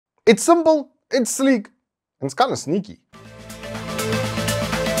It's simple, it's sleek, and it's kind of sneaky.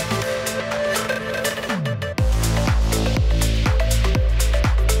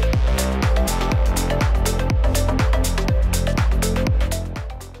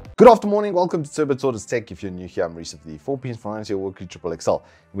 Good afternoon, welcome to Turbo Tortoise Tech. If you're new here, I'm Reese of the 4P's Financial Workly Triple XL.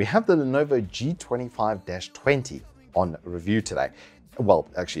 We have the Lenovo G25-20 on review today. Well,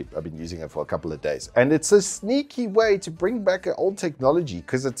 actually, I've been using it for a couple of days, and it's a sneaky way to bring back an old technology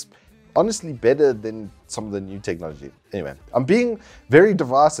because it's honestly better than some of the new technology. Anyway, I'm being very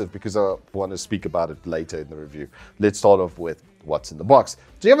divisive because I want to speak about it later in the review. Let's start off with what's in the box.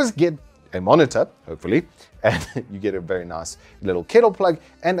 So you ever get a monitor, hopefully, and you get a very nice little kettle plug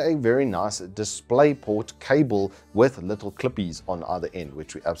and a very nice display port cable with little clippies on either end,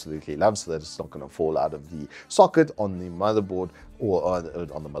 which we absolutely love so that it's not going to fall out of the socket on the motherboard or on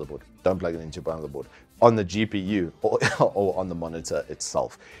the motherboard. Don't plug it into your motherboard, on the GPU or on the monitor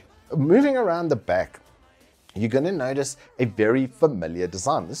itself. Moving around the back, you're going to notice a very familiar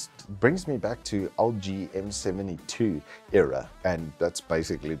design. This brings me back to LG M72 era, and that's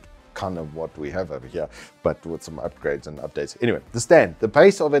basically kind of what we have over here, but with some upgrades and updates. Anyway, the stand, the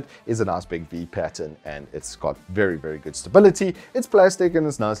base of it is a nice big V pattern, and it's got very, very good stability. It's plastic and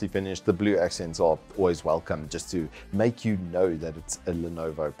it's nicely finished. The blue accents are always welcome, just to make you know that it's a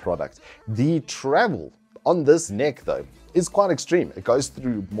Lenovo product. The travel on this neck, though, is quite extreme. It goes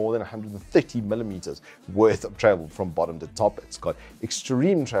through more than 130 millimeters worth of travel from bottom to top. It's got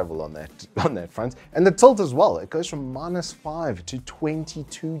extreme travel on that front, and the tilt as well. It goes from -5 to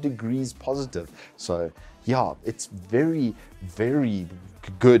 22 degrees positive. So yeah, it's very, very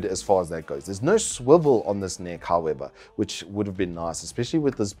good as far as that goes. There's no swivel on this neck, however, which would have been nice, especially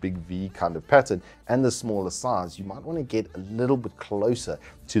with this big V kind of pattern and the smaller size. You might want to get a little bit closer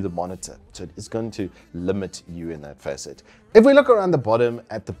to the monitor, so it's going to limit you in that facet. If we look around the bottom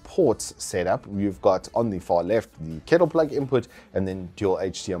at the ports setup, we've got on the far left the kettle plug input and then dual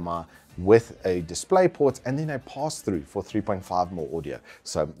HDMI with a display port and then a pass-through for 3.5 more audio.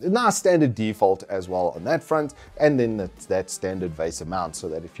 So a nice standard default as well on that front, and then that standard VESA mount, so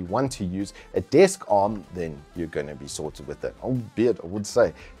that if you want to use a desk arm, then you're going to be sorted with that. Albeit, I would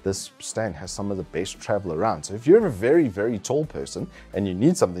say this stand has some of the best travel around. So if you're a very, very tall person and you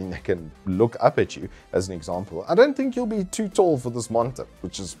need something that can look up at you, as an example, I don't think you'll be too tall for this monitor,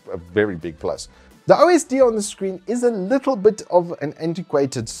 which is a very big plus. The OSD on the screen is a little bit of an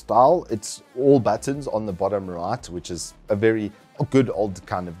antiquated style. It's all buttons on the bottom right, which is a very good old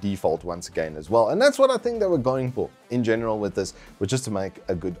kind of default once again as well. And that's what I think they were going for in general with this, was just to make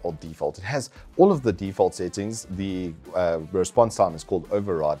a good old default. It has all of the default settings. The response time is called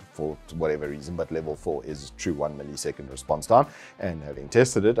override for whatever reason, but level 4 is true 1 millisecond response time. And having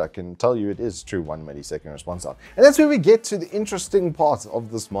tested it, I can tell you it is true 1 millisecond response time. And that's where we get to the interesting part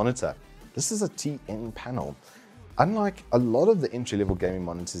of this monitor. This is a TN panel. Unlike a lot of the entry-level gaming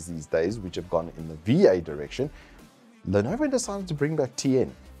monitors these days, which have gone in the VA direction, Lenovo decided to bring back TN.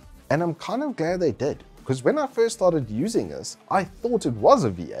 And I'm kind of glad they did, because when I first started using this, I thought it was a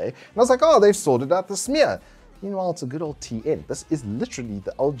VA, and I was like, oh, they've sorted out the smear. Meanwhile, it's a good old TN. This is literally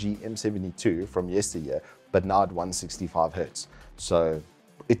the LG M72 from yesteryear, but now at 165 Hertz. So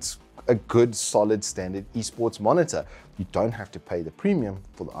it's a good, solid, standard esports monitor. You don't have to pay the premium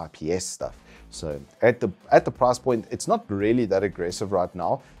for the IPS stuff. So at the price point, it's not really that aggressive right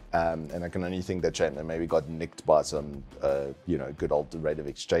now. And I can only think that they maybe got nicked by some, good old rate of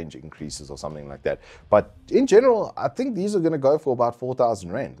exchange increases or something like that. But in general, I think these are going to go for about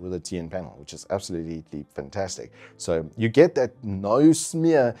 4,000 Rand with a TN panel, which is absolutely fantastic. So you get that no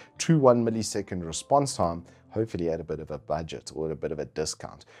smear true 1 millisecond response time, hopefully at a bit of a budget or a bit of a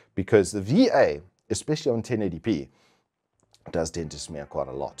discount, because the VA, especially on 1080p, does tend to smear quite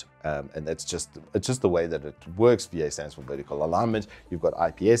a lot, and it's just the way that it works. VA stands for vertical alignment. You've got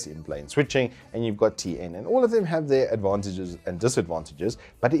IPS, in-plane switching, and you've got TN, and all of them have their advantages and disadvantages,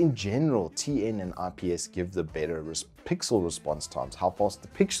 but in general, TN and IPS give the better pixel response times, how fast the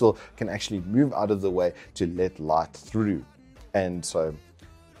pixel can actually move out of the way to let light through. And so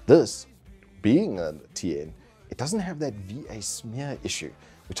this, being a TN, it doesn't have that VA smear issue,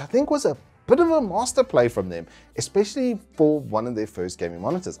 which I think was a bit of a master play from them, especially for one of their first gaming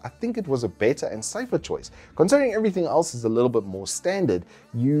monitors. I think it was a better and safer choice. Considering everything else is a little bit more standard,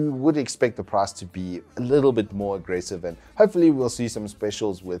 you would expect the price to be a little bit more aggressive, and hopefully we'll see some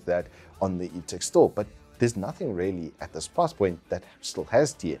specials with that on the eTech store. But there's nothing really at this price point that still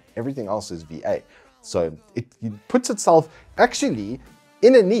has TN. Everything else is VA. So it puts itself actually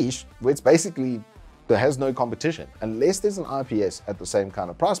in a niche where it's basically, there has no competition. Unless there's an IPS at the same kind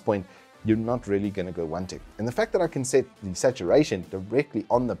of price point, you're not really going to go wanting. And the fact that I can set the saturation directly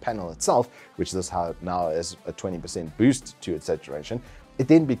on the panel itself, which this now has a 20% boost to its saturation, it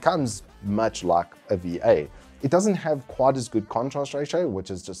then becomes much like a VA. It doesn't have quite as good contrast ratio,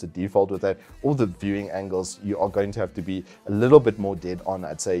 which is just a default with that. All the viewing angles, you are going to have to be a little bit more dead on.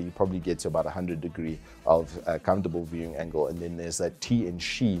 I'd say you probably get to about 100 degree of comfortable viewing angle. And then there's that tea and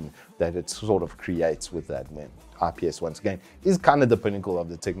sheen that it sort of creates with that. And then IPS, once again, is kind of the pinnacle of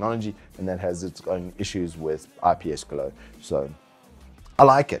the technology, and that has its own issues with IPS glow. So I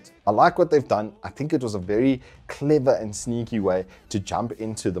like it. I like what they've done. I think it was a very clever and sneaky way to jump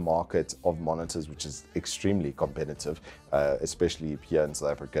into the market of monitors, which is extremely competitive, especially here in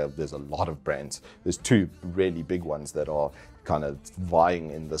South Africa. There's a lot of brands. There's two really big ones that are kind of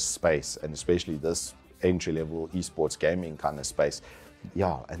vying in this space, and especially this entry-level esports gaming kind of space.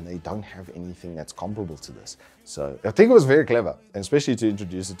 Yeah, and they don't have anything that's comparable to this. So I think it was very clever, and especially to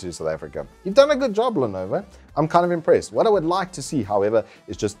introduce it to South Africa. You've done a good job, Lenovo. I'm kind of impressed. What I would like to see, however,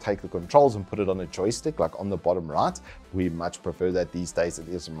 is just take the controls and put it on a joystick, like on the bottom right. We much prefer that these days. It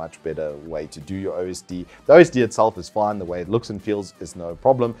is a much better way to do your OSD. The OSD itself is fine. The way it looks and feels is no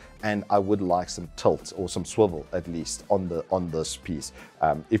problem. And I would like some tilt or some swivel, at least, on this piece.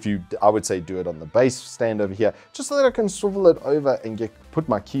 I would say do it on the base stand over here, just so that I can swivel it over and put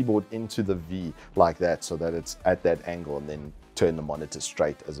my keyboard into the V like that, so that it's at that angle, and then turn the monitor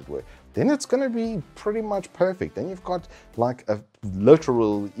straight, as it were. Then it's going to be pretty much perfect. Then you've got like a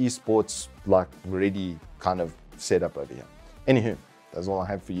literal esports like ready kind of setup over here. Anywho, that's all I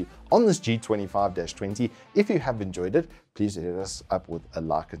have for you on this G25-20. If you have enjoyed it, please hit us up with a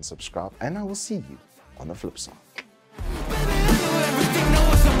like and subscribe, and I will see you on the flip side.